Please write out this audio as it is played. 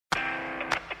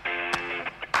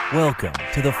Welcome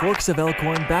to the Forks of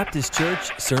Elkhorn Baptist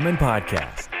Church Sermon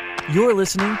Podcast. You're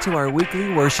listening to our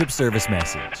weekly worship service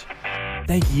message.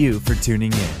 Thank you for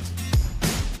tuning in.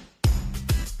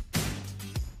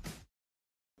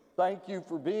 Thank you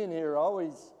for being here. I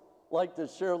always like to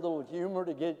share a little humor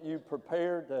to get you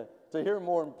prepared to hear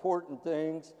more important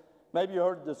things. Maybe you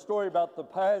heard the story about the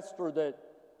pastor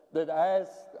that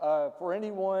asked for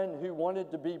anyone who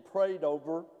wanted to be prayed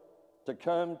over to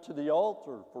come to the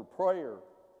altar for prayer.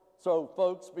 So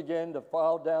folks began to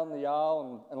file down the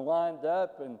aisle and lined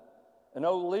up, and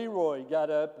old Leroy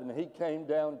got up and he came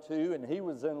down too, and he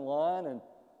was in line. And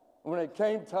when it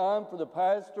came time for the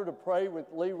pastor to pray with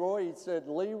Leroy, he said,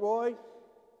 "Leroy,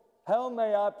 how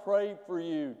may I pray for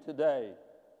you today?"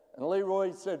 And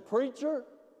Leroy said, "Preacher,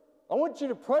 I want you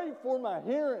to pray for my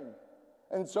hearing."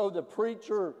 And so the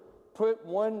preacher put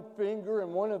one finger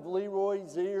in one of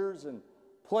Leroy's ears and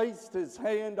placed his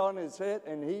hand on his head,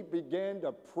 and he began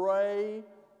to pray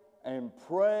and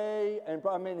pray. And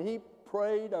he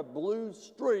prayed a blue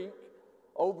streak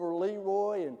over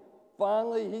Leroy. And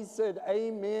finally he said,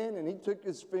 "Amen." And he took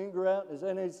his finger out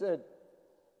and he said,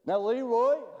 "Now,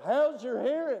 Leroy, how's your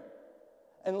hearing?"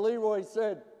 And Leroy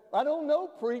said, "I don't know,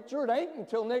 preacher. It ain't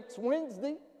until next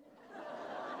Wednesday."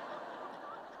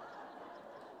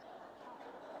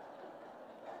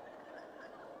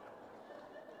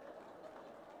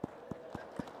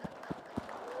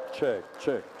 Check,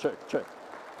 check, check, check.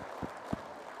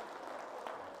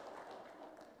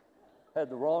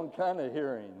 Had the wrong kind of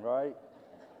hearing, right?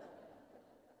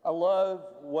 I love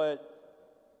what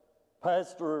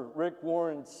Pastor Rick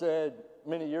Warren said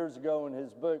many years ago in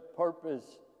his book,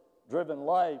 Purpose Driven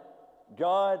Life.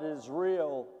 God is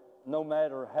real no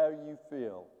matter how you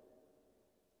feel.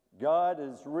 God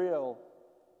is real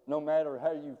no matter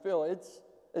how you feel.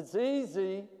 It's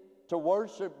easy to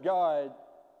worship God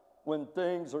when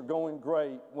things are going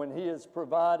great, when He has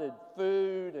provided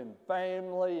food and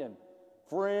family and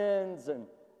friends and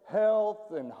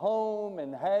health and home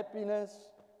and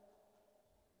happiness.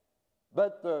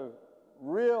 But the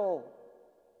real,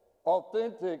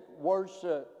 authentic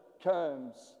worship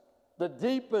comes, the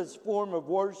deepest form of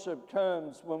worship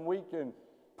comes when we can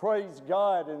praise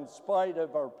God in spite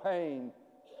of our pain,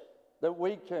 that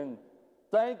we can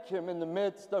thank Him in the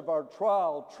midst of our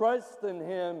trial, trust in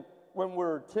Him when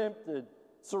we're tempted,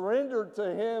 surrender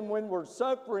to Him when we're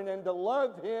suffering, and to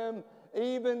love Him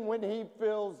even when He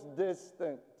feels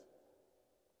distant.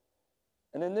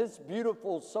 And in this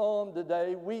beautiful psalm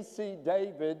today, we see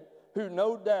David, who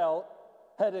no doubt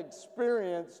had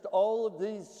experienced all of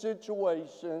these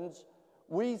situations.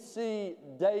 We see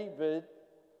David,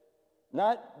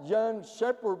 not young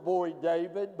shepherd boy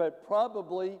David, but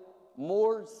probably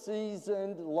more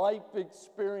seasoned, life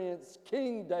experienced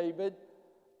King David,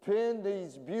 pen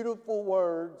these beautiful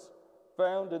words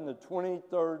found in the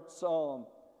 23rd Psalm.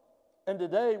 And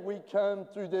today we come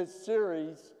through this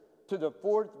series to the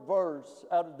 4th verse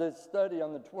out of this study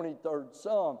on the 23rd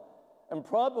Psalm. And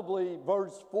probably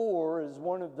verse 4 is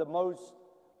one of the most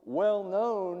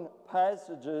well-known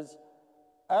passages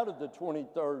out of the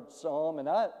 23rd Psalm. And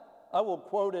I will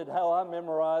quote it how I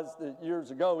memorized it years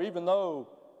ago. "Even though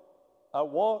I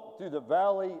walk through the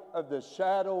valley of the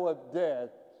shadow of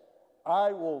death,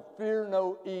 I will fear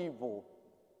no evil,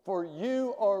 for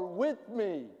you are with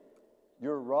me.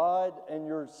 Your rod and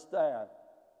your staff,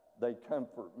 they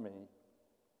comfort me."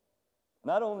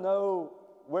 And I don't know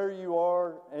where you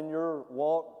are in your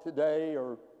walk today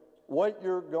or what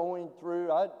you're going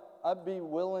through. I'd be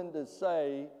willing to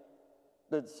say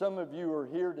that some of you are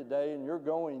here today and you're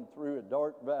going through a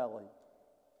dark valley.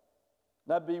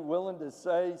 And I'd be willing to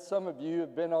say some of you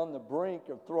have been on the brink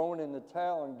of throwing in the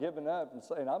towel and giving up and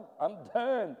saying, I'm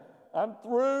done. I'm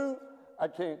through. I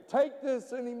can't take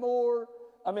this anymore.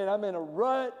 I'm in a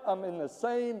rut. I'm in the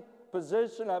same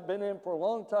position I've been in for a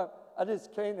long time. I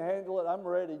just can't handle it. I'm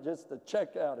ready just to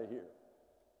check out of here.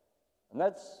 And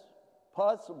that's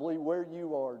possibly where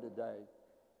you are today.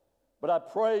 But I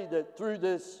pray that through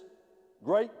this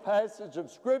great passage of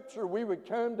Scripture, we would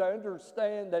come to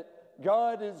understand that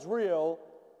God is real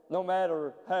no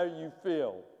matter how you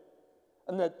feel.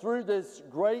 And that through this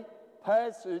great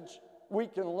passage, we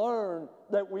can learn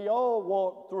that we all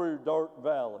walk through dark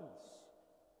valleys.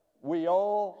 We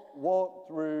all walk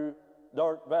through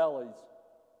dark valleys.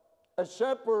 A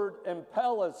shepherd in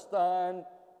Palestine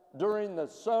during the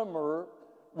summer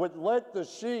would let the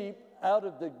sheep out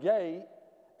of the gate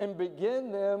and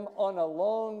begin them on a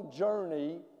long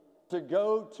journey to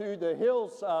go to the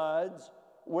hillsides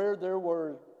where there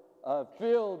were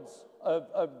fields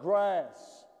of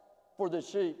grass for the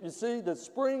sheep. You see, the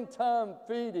springtime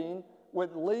feeding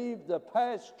would leave the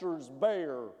pastures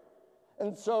bare,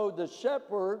 And so the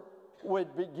shepherd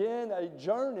would begin a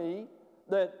journey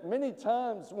that many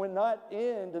times would not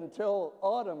end until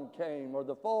autumn came or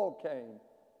the fall came.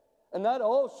 And not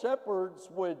all shepherds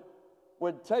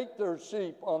would take their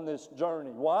sheep on this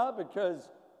journey. Why? Because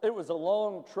it was a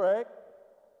long trek.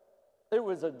 It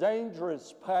was a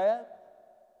dangerous path.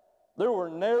 There were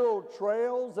narrow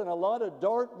trails and a lot of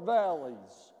dark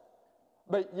valleys.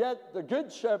 But yet the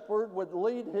good shepherd would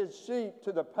lead his sheep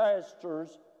to the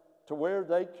pastures to where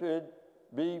they could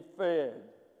be fed.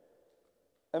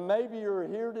 And maybe you're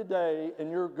here today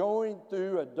and you're going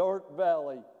through a dark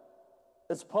valley.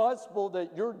 It's possible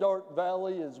that your dark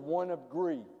valley is one of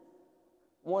grief.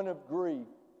 One of grief.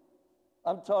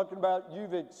 I'm talking about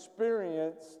you've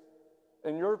experienced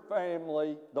in your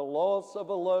family the loss of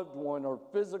a loved one or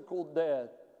physical death.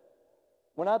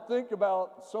 When I think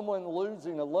about someone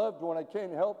losing a loved one, I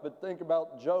can't help but think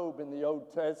about Job in the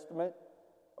Old Testament,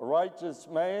 a righteous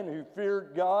man who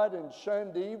feared God and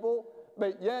shunned evil,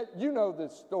 but yet you know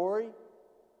this story.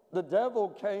 The devil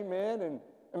came in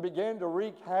and began to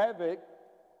wreak havoc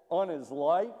on his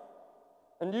life.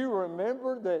 And you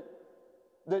remember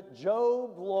that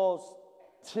Job lost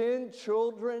 10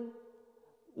 children,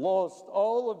 lost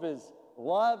all of his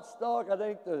livestock. I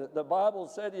think the Bible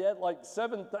said he had like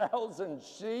 7,000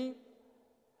 sheep.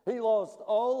 He lost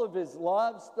all of his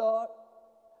livestock.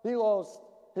 He lost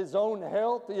his own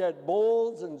health. He had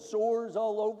boils and sores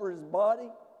all over his body.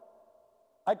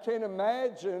 I can't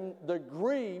imagine the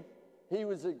grief he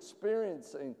was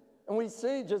experiencing. And we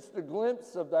see just a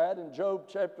glimpse of that in Job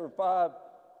chapter 5,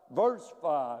 verse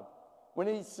 5, when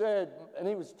he said, and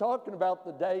he was talking about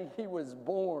the day he was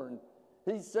born,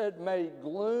 he said, "May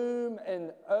gloom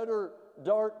and utter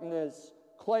darkness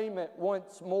claim it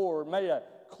once more. May a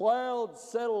cloud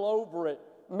settle over it.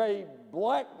 May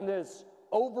blackness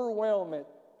overwhelm it."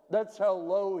 That's how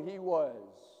low he was.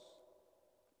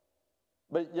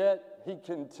 But yet he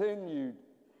continued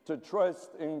to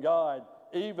trust in God,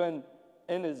 even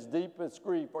in his deepest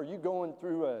grief. Are you going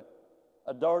through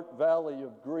a dark valley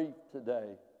of grief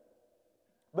today?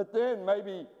 But then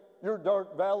maybe your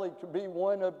dark valley could be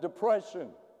one of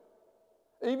depression.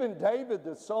 Even David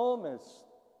the psalmist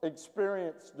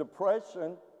experienced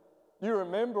depression. You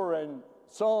remember in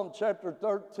Psalm chapter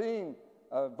 13,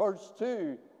 verse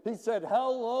 2, he said,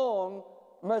 "How long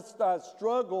must I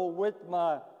struggle with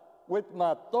my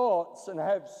thoughts and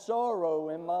have sorrow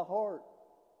in my heart?"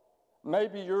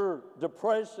 Maybe your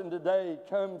depression today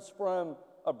comes from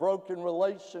a broken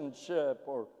relationship,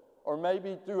 or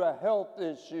maybe through a health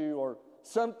issue or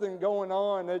something going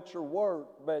on at your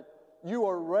work, but you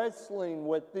are wrestling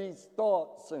with these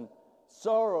thoughts and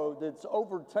sorrow that's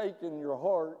overtaken your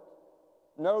heart.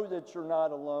 Know that you're not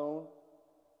alone.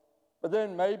 But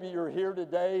then maybe you're here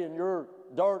today and your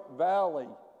dark valley,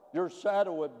 your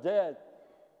shadow of death,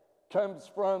 comes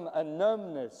from a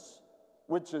numbness,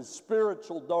 which is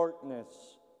spiritual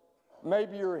darkness.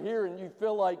 Maybe you're here and you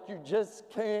feel like you just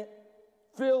can't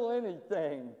feel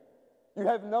anything. You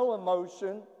have no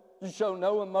emotion. You show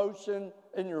no emotion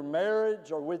in your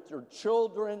marriage or with your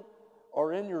children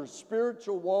or in your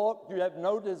spiritual walk. You have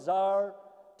no desire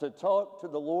to talk to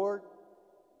the Lord.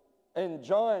 In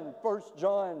 1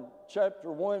 John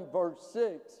chapter 1, verse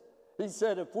 6, he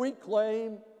said, "If we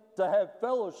claim to have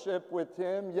fellowship with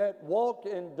him, yet walk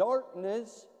in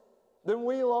darkness, then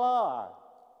we lie,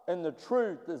 and the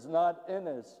truth is not in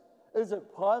us." Is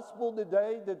it possible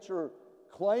today that you're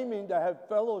claiming to have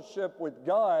fellowship with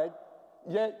God,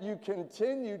 yet you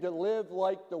continue to live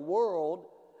like the world,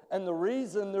 and the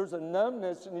reason there's a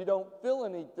numbness and you don't feel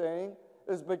anything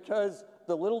is because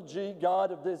the little g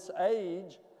God of this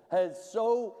age has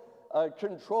so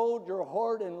controlled your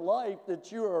heart and life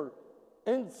that you are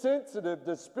insensitive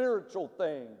to spiritual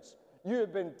things. You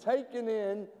have been taken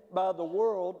in by the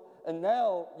world, and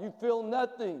now you feel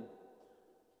nothing.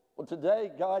 Well, today,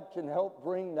 God can help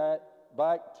bring that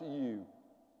back to you.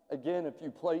 Again, if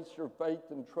you place your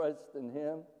faith and trust in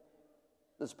him.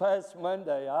 This past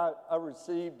Monday, I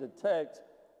received a text.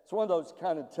 It's one of those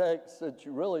kind of texts that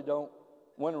you really don't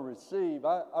want to receive.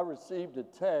 I received a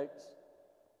text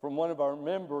from one of our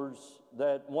members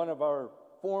that one of our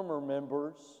former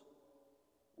members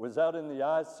was out in the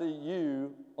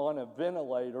ICU on a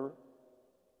ventilator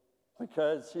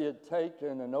because he had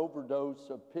taken an overdose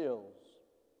of pills.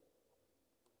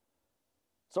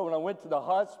 So when I went to the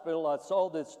hospital, I saw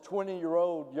this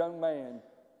 20-year-old young man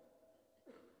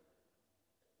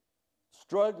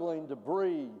struggling to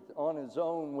breathe on his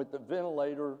own with the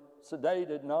ventilator,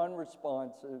 sedated,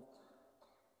 non-responsive,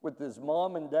 with his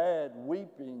mom and dad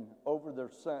weeping over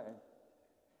their son.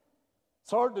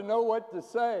 It's hard to know what to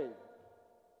say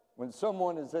when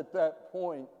someone is at that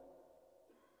point.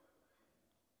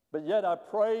 But yet I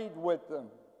prayed with them,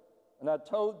 and I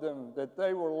told them that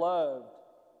they were loved,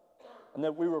 and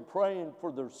that we were praying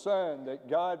for their son, that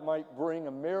God might bring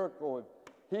a miracle of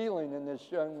healing in this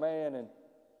young man. And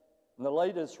in the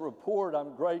latest report,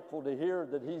 I'm grateful to hear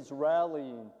that he's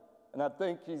rallying, and I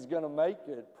think he's going to make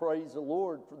it. Praise the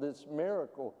Lord for this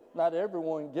miracle. Not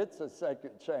everyone gets a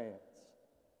second chance.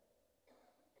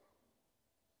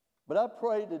 But I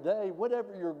pray today,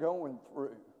 whatever you're going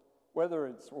through, whether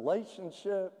it's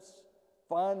relationships,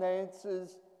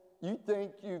 finances, you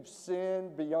think you've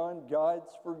sinned beyond God's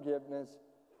forgiveness,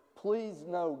 please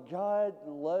know God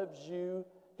loves you.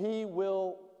 He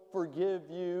will forgive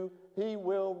you. He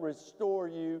will restore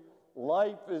you.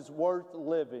 Life is worth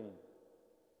living.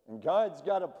 And God's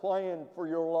got a plan for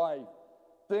your life.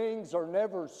 Things are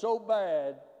never so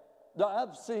bad.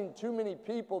 I've seen too many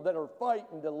people that are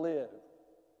fighting to live.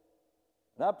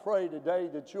 And I pray today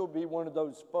that you'll be one of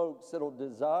those folks that'll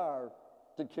desire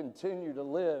to continue to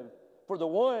live for the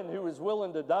one who is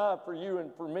willing to die for you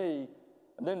and for me,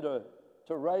 and then to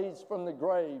raise from the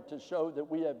grave to show that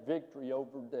we have victory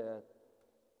over death.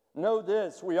 Know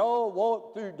this, we all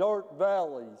walk through dark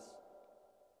valleys,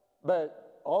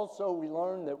 but also we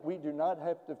learn that we do not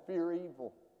have to fear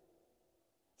evil.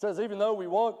 It says, even though we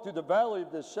walk through the valley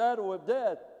of the shadow of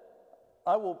death,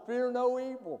 I will fear no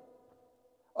evil.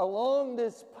 Along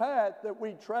this path that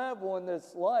we travel in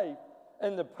this life,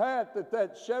 and the path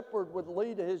that shepherd would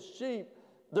lead his sheep,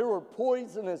 there were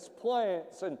poisonous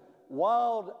plants and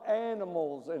wild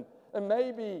animals and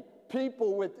maybe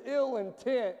people with ill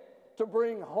intent to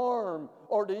bring harm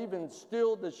or to even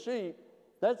steal the sheep.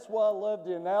 That's why I love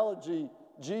the analogy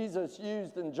Jesus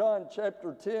used in John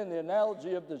chapter 10, the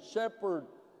analogy of the shepherd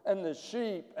and the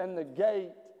sheep and the gate.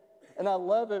 And I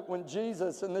love it when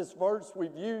Jesus, in this verse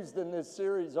we've used in this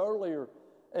series earlier,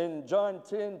 in John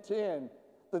 10:10,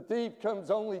 the thief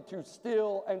comes only to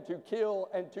steal and to kill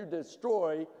and to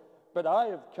destroy, but I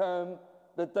have come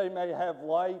that they may have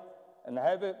life and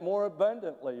have it more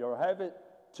abundantly, or have it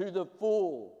to the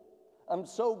full. I'm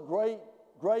so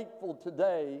grateful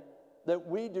today that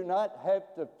we do not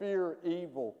have to fear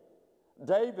evil.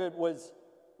 David was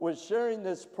sharing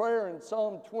this prayer in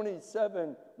Psalm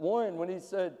 27:1 when he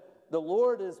said, "The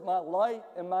Lord is my light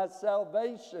and my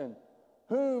salvation.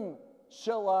 Whom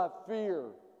shall I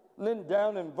fear?" And then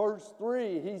down in verse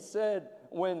 3, he said,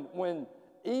 when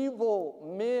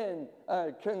evil men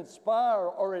conspire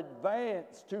or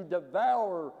advance to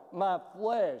devour my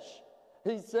flesh,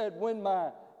 he said, when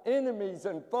my enemies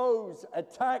and foes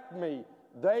attack me,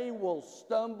 they will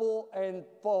stumble and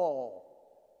fall.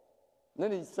 And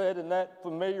then he said in that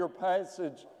familiar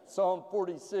passage, Psalm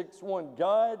 46:1,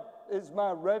 God is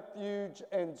my refuge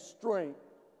and strength,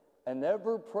 an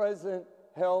ever-present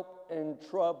help in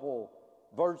trouble.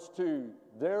 Verse 2,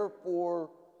 therefore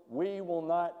we will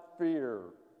not fear,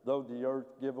 though the earth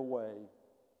give way.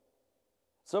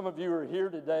 Some of you are here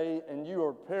today and you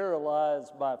are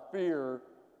paralyzed by fear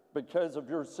because of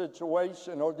your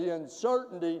situation or the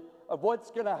uncertainty of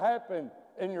what's going to happen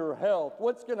in your health,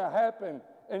 what's going to happen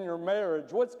in your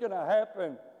marriage, what's going to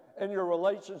happen in your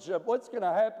relationship, what's going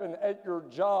to happen at your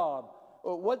job,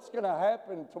 what's going to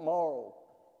happen tomorrow.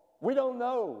 We don't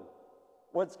know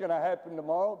what's going to happen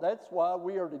tomorrow. That's why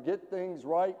we are to get things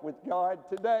right with God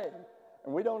today.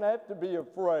 And we don't have to be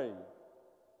afraid.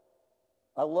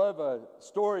 I love a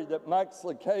story that Max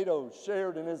Lucado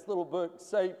shared in his little book,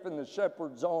 Safe in the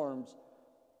Shepherd's Arms.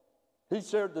 He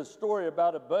shared the story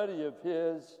about a buddy of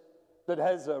his that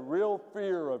has a real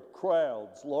fear of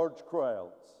crowds, large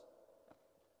crowds.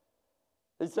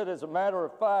 He said, as a matter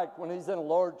of fact, when he's in a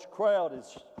large crowd,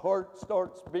 his heart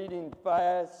starts beating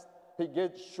fast. He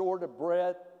gets short of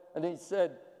breath, and he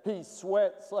said he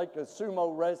sweats like a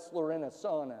sumo wrestler in a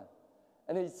sauna.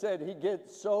 And he said he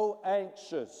gets so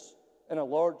anxious in a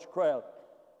large crowd.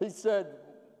 He said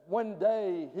one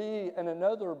day he and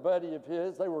another buddy of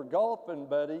his, they were golfing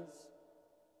buddies,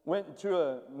 went into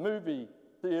a movie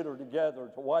theater together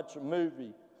to watch a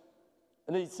movie.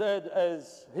 And he said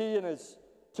as he and his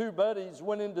two buddies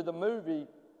went into the movie,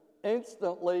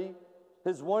 instantly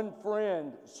his one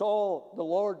friend saw the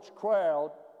large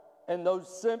crowd and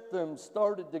those symptoms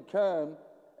started to come,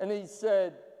 and he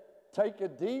said, take a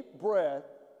deep breath.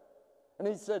 And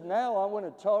he said, now I want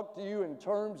to talk to you in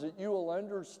terms that you will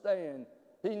understand.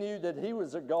 He knew that he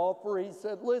was a golfer. He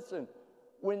said, listen,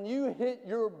 when you hit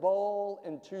your ball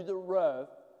into the rough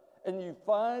and you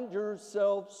find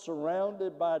yourself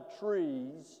surrounded by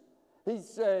trees, he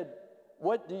said,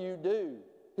 what do?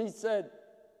 He said,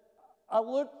 I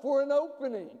look for an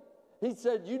opening. He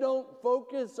said, you don't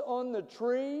focus on the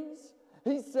trees?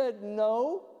 He said,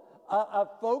 no, I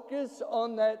focus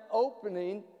on that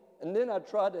opening, and then I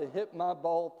try to hit my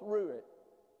ball through it.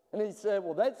 And he said,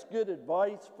 well, that's good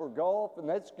advice for golf, and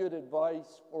that's good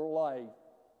advice for life.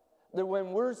 That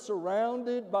when we're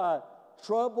surrounded by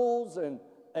troubles and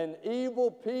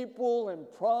evil people and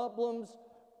problems,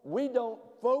 we don't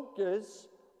focus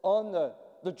on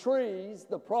the trees,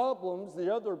 the problems,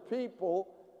 the other people.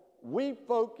 We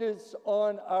focus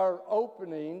on our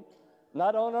opening,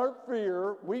 not on our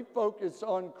fear. We focus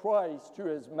on Christ, who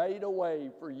has made a way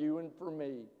for you and for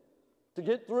me to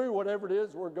get through whatever it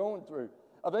is we're going through.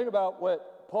 I think about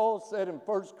what Paul said in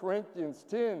 1 Corinthians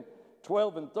 10,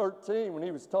 12 and 13 when he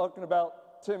was talking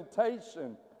about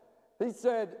temptation. He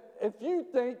said, if you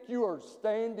think you are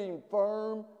standing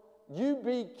firm, you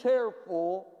be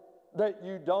careful that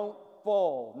you don't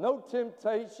fall. No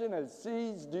temptation has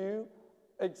seized you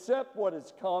except what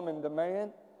is common to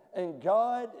man, and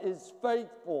God is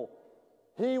faithful.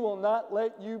 He will not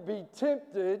let you be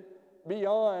tempted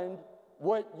beyond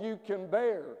what you can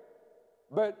bear.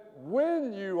 But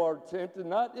when you are tempted,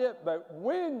 not if, but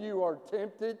when you are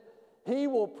tempted, He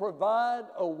will provide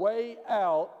a way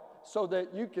out so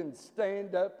that you can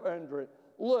stand up under it.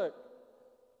 Look,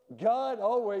 God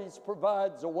always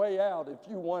provides a way out if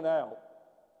you want out.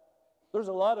 There's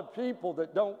a lot of people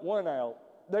that don't want out.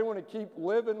 They want to keep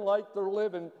living like they're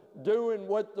living, doing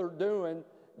what they're doing,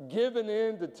 giving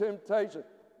in to temptation.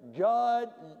 God,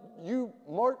 you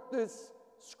mark this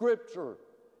scripture.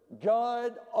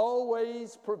 God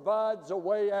always provides a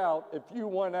way out if you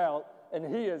want out,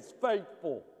 and He is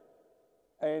faithful.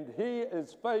 And He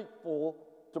is faithful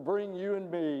to bring you and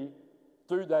me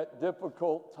through that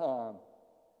difficult time.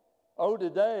 Oh,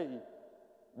 today,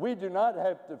 we do not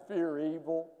have to fear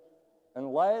evil. And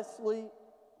lastly,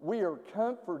 we are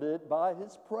comforted by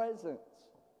His presence.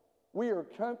 We are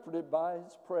comforted by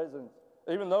His presence.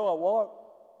 Even though I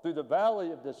walk through the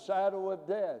valley of the shadow of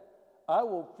death, I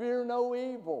will fear no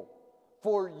evil,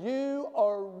 for you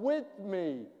are with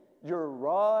me. Your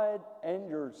rod and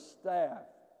your staff,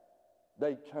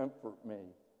 they comfort me.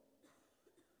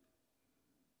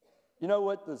 You know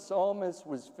what the psalmist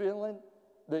was feeling?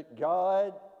 That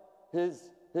God,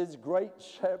 his great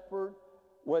shepherd,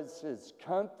 was his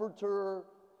comforter,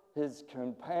 his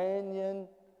companion,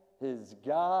 his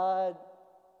guide,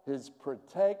 his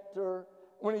protector.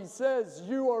 When he says,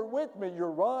 you are with me,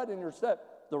 your rod and your staff.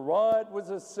 The rod was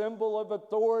a symbol of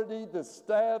authority, the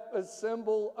staff a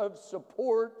symbol of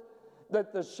support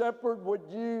that the shepherd would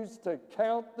use to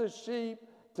count the sheep,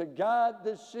 to guide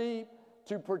the sheep,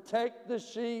 to protect the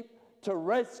sheep, to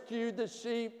rescue the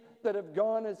sheep that have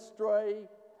gone astray.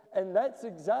 And that's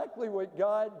exactly what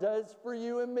God does for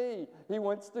you and me. He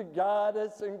wants to guide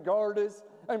us and guard us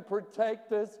and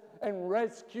protect us and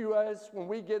rescue us when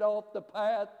we get off the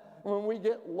path, when we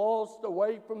get lost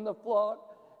away from the flock.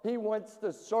 He wants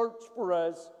to search for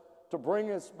us to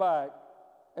bring us back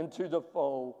into the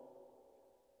fold.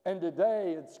 And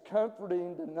today it's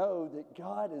comforting to know that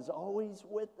God is always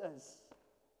with us.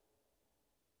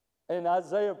 In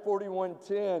Isaiah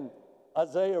 41:10,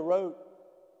 Isaiah wrote,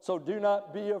 so do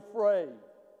not be afraid,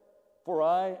 for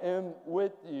I am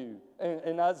with you. And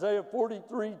in Isaiah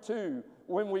 43:2,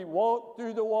 when we walk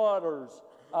through the waters,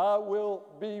 I will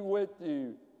be with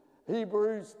you.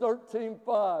 Hebrews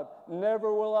 13:5,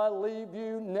 never will I leave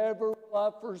you, never will I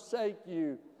forsake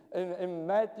you. And in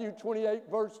Matthew 28,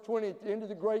 verse 20, at the end of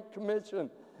the Great Commission,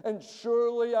 and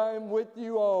surely I am with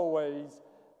you always,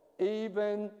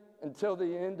 even until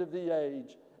the end of the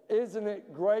age. Isn't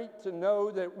it great to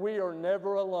know that we are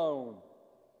never alone?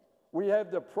 We have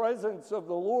the presence of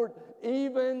the Lord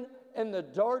even in the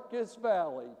darkest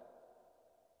valley.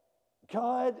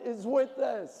 God is with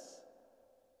us.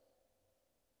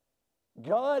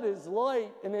 God is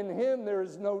light, and in Him there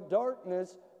is no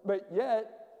darkness, but yet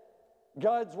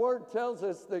God's Word tells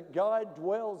us that God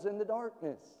dwells in the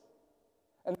darkness.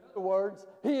 In other words,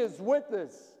 He is with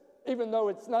us. Even though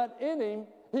it's not in Him,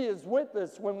 He is with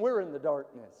us when we're in the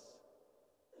darkness.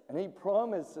 And He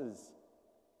promises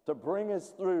to bring us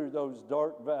through those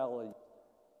dark valleys,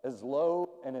 as low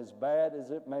and as bad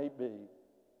as it may be.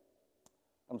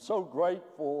 I'm so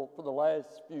grateful for the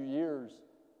last few years.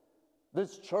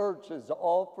 This church has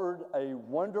offered a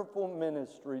wonderful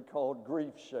ministry called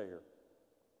Grief Share.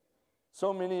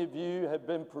 So many of you have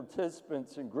been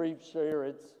participants in Grief Share.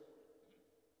 It's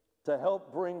to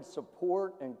help bring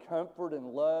support and comfort and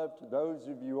love to those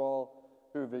of you all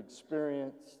who have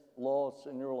experienced loss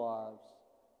in your lives.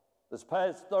 This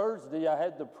past Thursday, I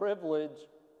had the privilege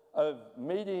of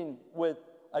meeting with,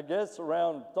 I guess,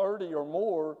 around 30 or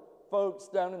more folks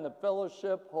down in the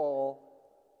fellowship hall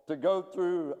to go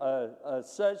through a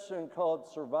session called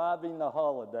Surviving the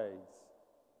Holidays.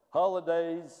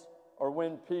 Holidays or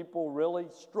when people really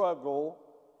struggle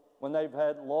when they've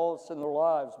had loss in their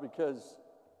lives because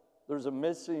there's a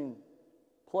missing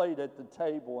plate at the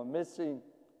table, a missing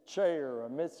chair, a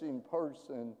missing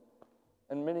person.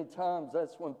 And many times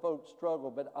that's when folks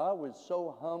struggle. But I was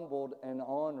so humbled and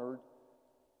honored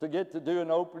to get to do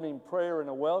an opening prayer and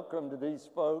a welcome to these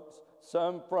folks,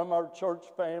 some from our church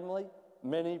family,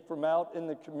 many from out in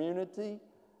the community.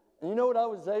 And you know what I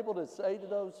was able to say to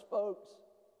those folks?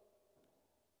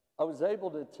 I was able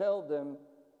to tell them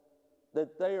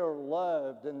that they are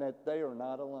loved and that they are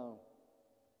not alone.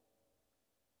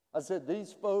 I said,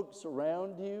 these folks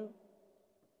around you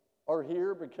are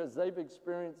here because they've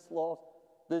experienced loss.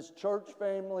 This church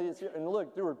family is here. And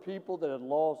look, there were people that had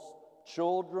lost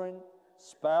children,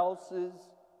 spouses,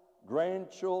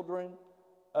 grandchildren,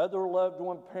 other loved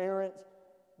one, parents.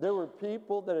 There were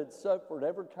people that had suffered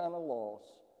every kind of loss.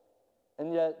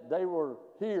 And yet they were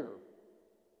here,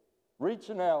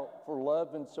 reaching out for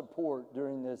love and support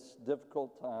during this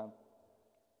difficult time.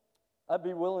 I'd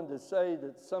be willing to say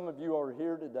that some of you are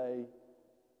here today,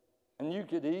 and you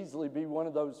could easily be one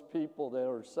of those people that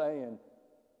are saying,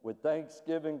 with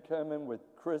Thanksgiving coming, with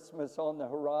Christmas on the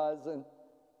horizon,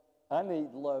 I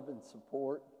need love and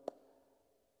support.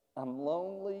 I'm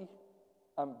lonely.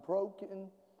 I'm broken.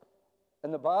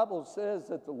 And the Bible says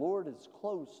that the Lord is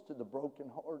close to the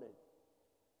brokenhearted.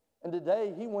 And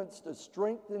today, He wants to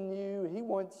strengthen you. He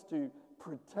wants to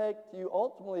protect you.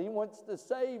 Ultimately, He wants to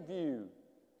save you.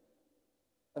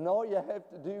 And all you have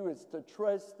to do is to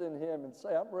trust in Him and say,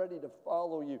 I'm ready to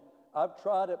follow you. I've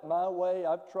tried it my way.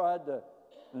 I've tried to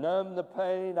numb the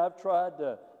pain. I've tried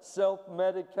to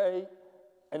self-medicate,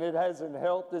 and it hasn't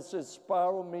helped. It's just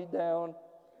spiraled me down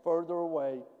further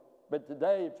away. But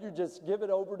today, if you just give it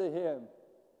over to Him,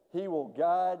 He will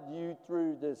guide you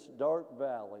through this dark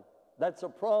valley. That's a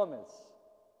promise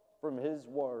from His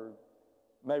Word.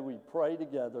 May we pray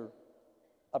together.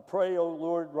 I pray, oh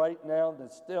Lord, right now in the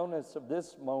stillness of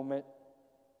this moment,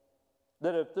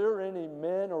 that if there are any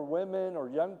men or women or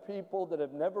young people that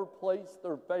have never placed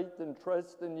their faith and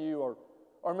trust in You,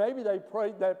 or maybe they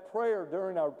prayed that prayer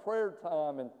during our prayer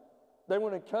time and they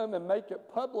want to come and make it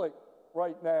public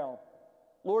right now,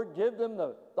 Lord, give them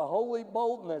the holy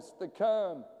boldness to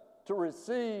come to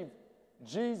receive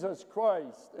Jesus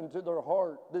Christ into their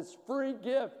heart, this free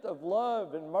gift of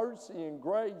love and mercy and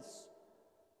grace.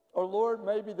 Or Lord,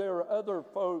 maybe there are other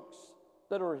folks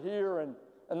that are here and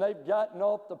they've gotten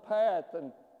off the path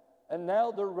and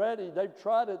now they're ready. They've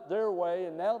tried it their way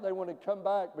and now they want to come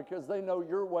back because they know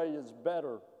Your way is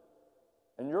better.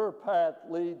 And Your path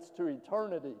leads to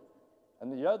eternity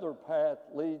and the other path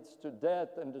leads to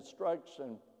death and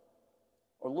destruction.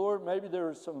 Or Lord, maybe there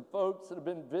are some folks that have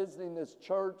been visiting this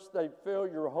church. They feel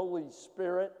Your Holy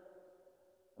Spirit.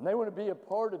 And they want to be a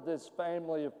part of this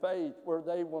family of faith where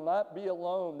they will not be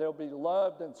alone. They'll be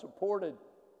loved and supported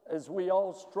as we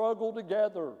all struggle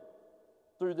together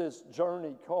through this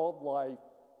journey called life.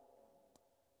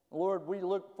 Lord, we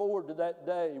look forward to that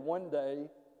day, one day,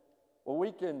 where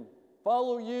we can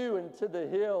follow You into the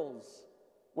hills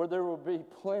where there will be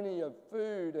plenty of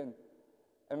food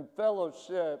and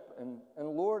fellowship. And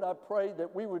Lord, I pray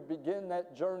that we would begin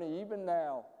that journey even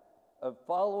now of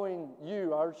following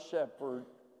You, our shepherd.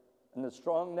 In the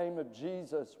strong name of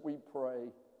Jesus, we pray.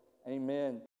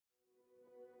 Amen.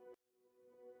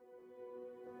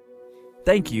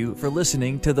 Thank you for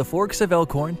listening to the Forks of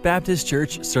Elkhorn Baptist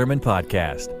Church Sermon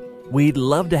Podcast. We'd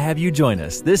love to have you join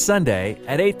us this Sunday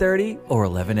at 8:30 or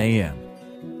 11 a.m.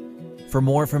 For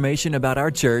more information about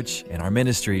our church and our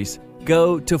ministries,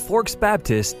 go to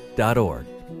forksbaptist.org.